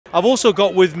I've also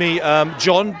got with me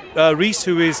John Rees,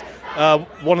 who is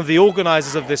one of the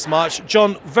organisers of this march.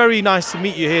 John, very nice to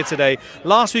meet you here today.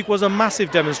 Last week was a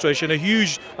massive demonstration, a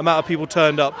huge amount of people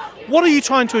turned up. What are you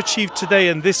trying to achieve today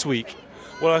and this week?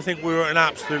 Well, I think we're at an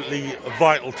absolutely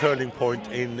vital turning point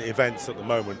in events at the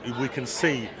moment. We can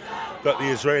see that the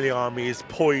Israeli army is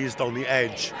poised on the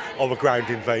edge of a ground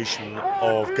invasion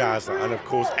of Gaza. And of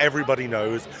course, everybody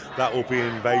knows that will be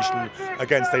an invasion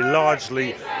against a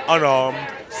largely unarmed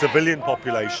civilian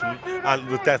population, and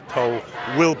the death toll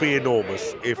will be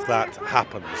enormous if that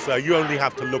happens. You only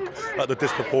have to look at the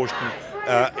disproportion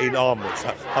in armaments.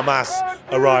 Hamas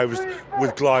arrives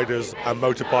with gliders and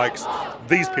motorbikes.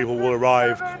 These people will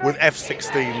arrive with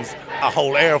F-16s, a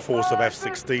whole air force of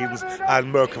F-16s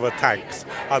and Merkava tanks,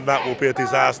 and that will be a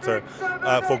disaster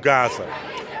for Gaza.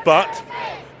 But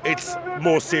it's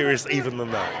more serious even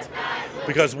than that,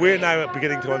 because we're now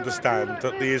beginning to understand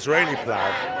that the Israeli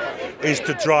plan is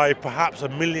to drive perhaps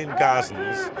 1 million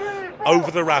Gazans over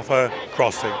the Rafah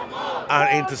crossing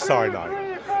and into Sinai.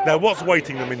 Now, what's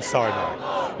waiting them in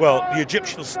Sinai? Well, the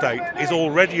Egyptian state is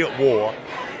already at war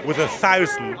with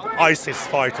 1,000 ISIS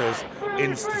fighters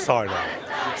in Sinai.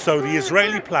 So the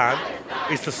Israeli plan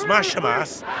is to smash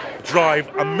Hamas, drive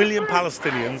 1 million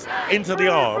Palestinians into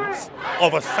the arms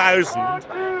of 1,000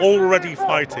 already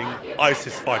fighting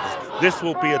ISIS fighters. This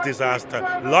will be a disaster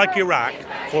like Iraq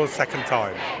for the second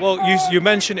time. Well, you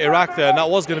mentioned Iraq there, and that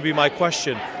was going to be my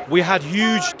question. We had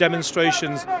huge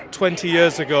demonstrations 20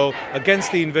 years ago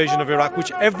against the invasion of Iraq,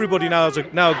 which everybody now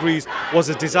agrees was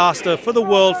a disaster for the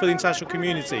world, for the international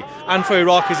community, and for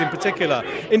Iraqis in particular.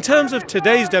 In terms of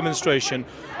today's demonstration,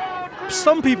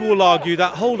 some people will argue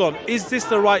that, hold on, is this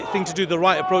the right thing to do, the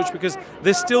right approach, because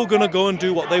they're still going to go and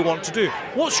do what they want to do.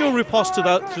 What's your riposte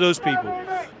to those people?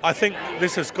 I think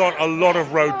this has got a lot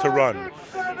of road to run.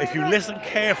 If you listen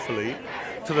carefully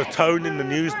to the tone in the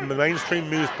news, in the mainstream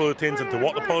news bulletins, and to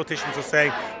what the politicians are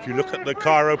saying, if you look at the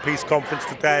Cairo peace conference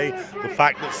today, the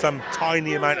fact that some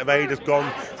tiny amount of aid has gone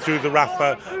through the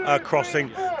Rafah crossing,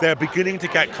 they're beginning to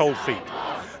get cold feet.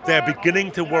 They're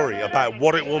beginning to worry about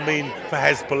what it will mean for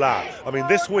Hezbollah. I mean,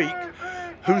 this week,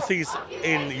 Houthis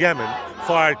in Yemen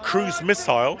fired cruise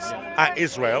missiles at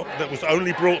Israel that was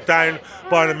only brought down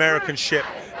by an American ship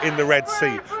in the Red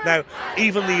Sea. Now,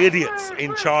 even the idiots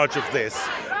in charge of this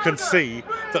can see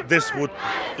that this would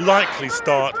likely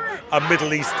start a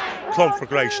Middle East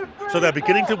conflagration. So they're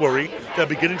beginning to worry, they're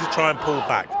beginning to try and pull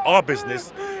back. Our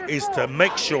business is to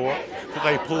make sure that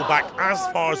they pull back as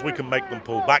far as we can make them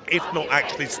pull back, if not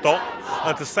actually stop,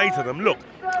 and to say to them, look,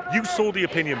 you saw the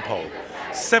opinion poll.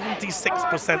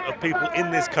 76% of people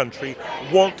in this country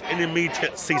want an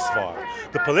immediate ceasefire.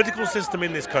 The political system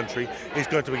in this country is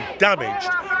going to be damaged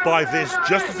by this,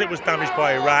 just as it was damaged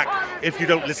by Iraq, if you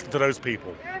don't listen to those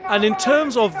people. And in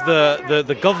terms of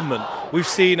the government, we've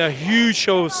seen a huge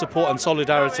show of support and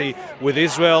solidarity with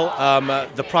Israel.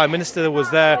 The Prime Minister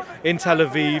was there in Tel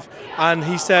Aviv, and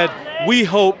he said, we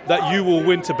hope that you will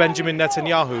win to Benjamin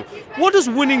Netanyahu. What does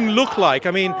winning look like?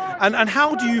 I mean, and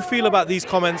how do you feel about these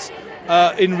comments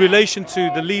in relation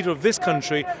to the leader of this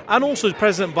country, and also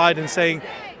President Biden saying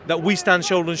that we stand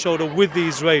shoulder to shoulder with the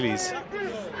Israelis?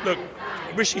 Look,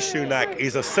 Rishi Sunak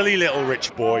is a silly little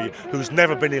rich boy who's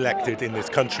never been elected in this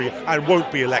country and won't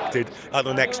be elected at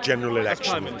the next general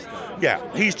election. Yeah,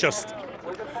 he's just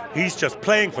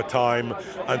playing for time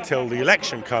until the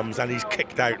election comes and he's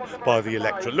kicked out by the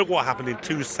electorate. Look what happened in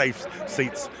 2 safe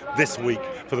seats this week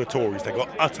for the Tories. They got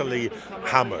utterly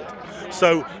hammered.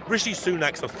 So Rishi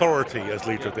Sunak's authority as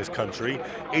leader of this country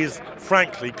is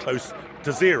frankly close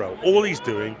to zero. All he's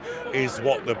doing is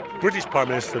what the British Prime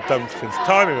Minister have done since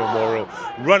time immemorial,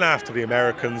 run after the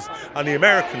Americans, and the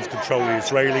Americans control the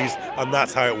Israelis, and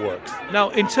that's how it works. Now,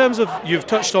 in terms of, you've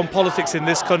touched on politics in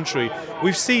this country,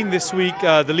 we've seen this week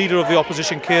the leader of the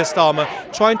opposition, Keir Starmer,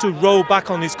 trying to roll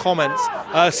back on his comments,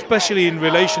 especially in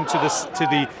relation to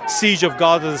the siege of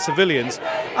Gaza, the civilians.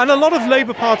 And a lot of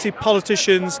Labour Party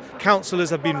politicians,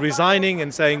 councillors have been resigning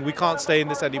and saying we can't stay in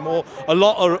this anymore. A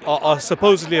lot are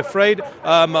supposedly afraid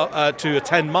to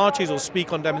attend marches or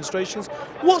speak on demonstrations.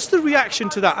 What's the reaction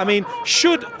to that? I mean,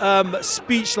 should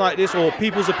speech like this or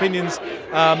people's opinions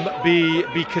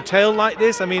be curtailed like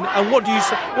this? I mean, and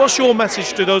what's your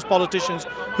message to those politicians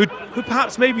who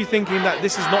perhaps may be thinking that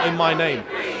this is not in my name?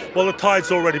 Well, the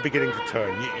tide's already beginning to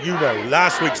turn. You know,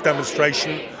 last week's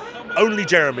demonstration, only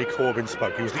Jeremy Corbyn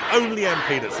spoke. He was the only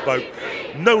MP that spoke.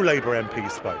 No Labour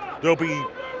MPs spoke. There'll be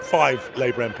 5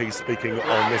 Labour MPs speaking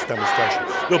on this demonstration.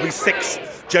 There'll be 6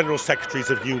 General Secretaries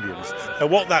of unions. And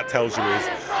what that tells you is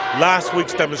last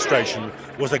week's demonstration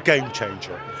was a game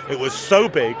changer. It was so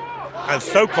big and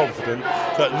so confident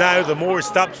that now the more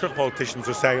establishment politicians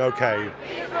are saying, okay,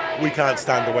 we can't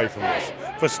stand away from this.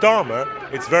 For Starmer,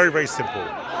 it's very, very simple.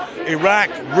 Iraq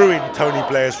ruined Tony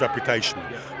Blair's reputation.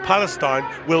 Palestine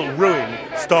will ruin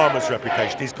Starmer's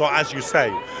reputation. He's got, as you say,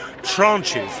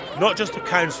 tranches, not just of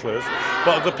councillors,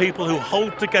 but of the people who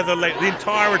hold together the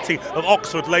entirety of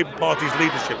Oxford Labour Party's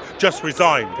leadership just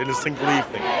resigned in a single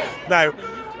evening. Now,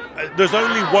 there's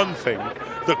only one thing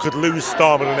that could lose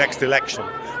Starmer the next election,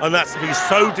 and that's if he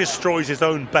so destroys his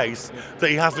own base that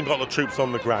he hasn't got the troops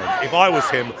on the ground. If I was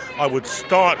him, I would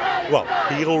start, well,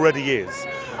 he already is,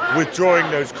 withdrawing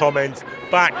those comments,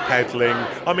 backpedaling.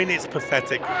 I mean, it's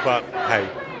pathetic, but hey.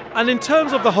 And in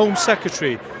terms of the Home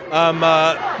Secretary,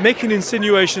 making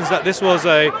insinuations that this was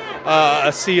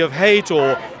a sea of hate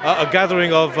or a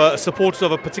gathering of supporters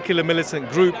of a particular militant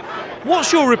group,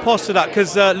 what's your response to that?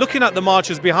 Because looking at the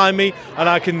marches behind me, and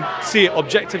I can see it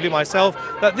objectively myself,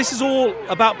 that this is all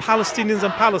about Palestinians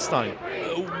and Palestine.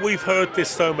 We've heard this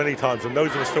so many times, and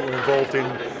those of us that were involved in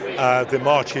the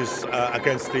marches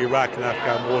against the Iraq and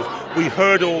Afghan wars, we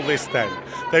heard all this then.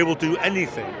 They will do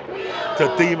anything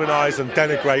to demonise and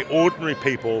denigrate ordinary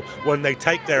people when they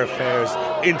take their affairs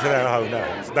into their own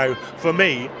hands. Now, for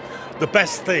me, the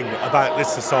best thing about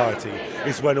this society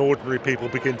is when ordinary people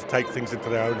begin to take things into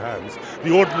their own hands.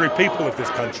 The ordinary people of this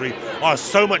country are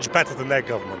so much better than their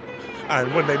government.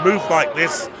 And when they move like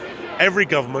this, every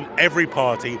government, every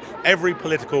party, every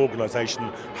political organisation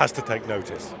has to take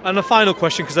notice. And a final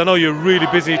question, because I know you're really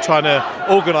busy trying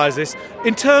to organise this.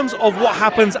 In terms of what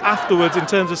happens afterwards, in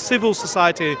terms of civil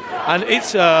society and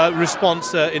its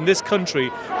response in this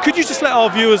country, could you just let our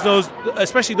viewers know,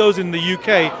 especially those in the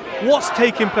UK, what's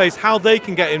taking place, how they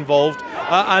can get involved,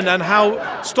 and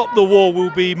how Stop the War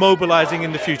will be mobilising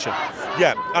in the future?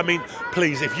 Yeah, I mean,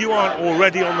 please, if you aren't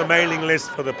already on the mailing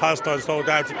list for the Palestine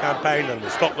Solidarity Campaign and the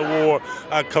Stop the War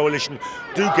Coalition,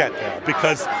 do get there,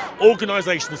 because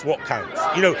organisation is what counts.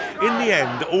 You know, in the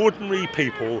end, ordinary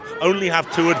people only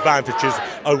have two advantages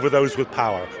over those with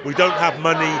power. We don't have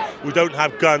money, we don't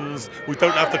have guns, we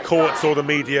don't have the courts or the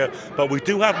media, but we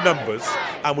do have numbers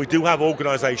and we do have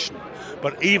organisation.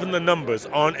 But even the numbers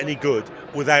aren't any good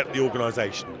without the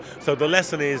organisation. So the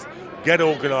lesson is, get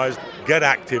organised, get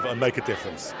active and make a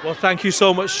difference. Well, thank you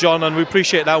so much, John, and we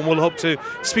appreciate that, and we'll hope to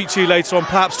speak to you later on,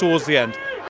 perhaps towards the end.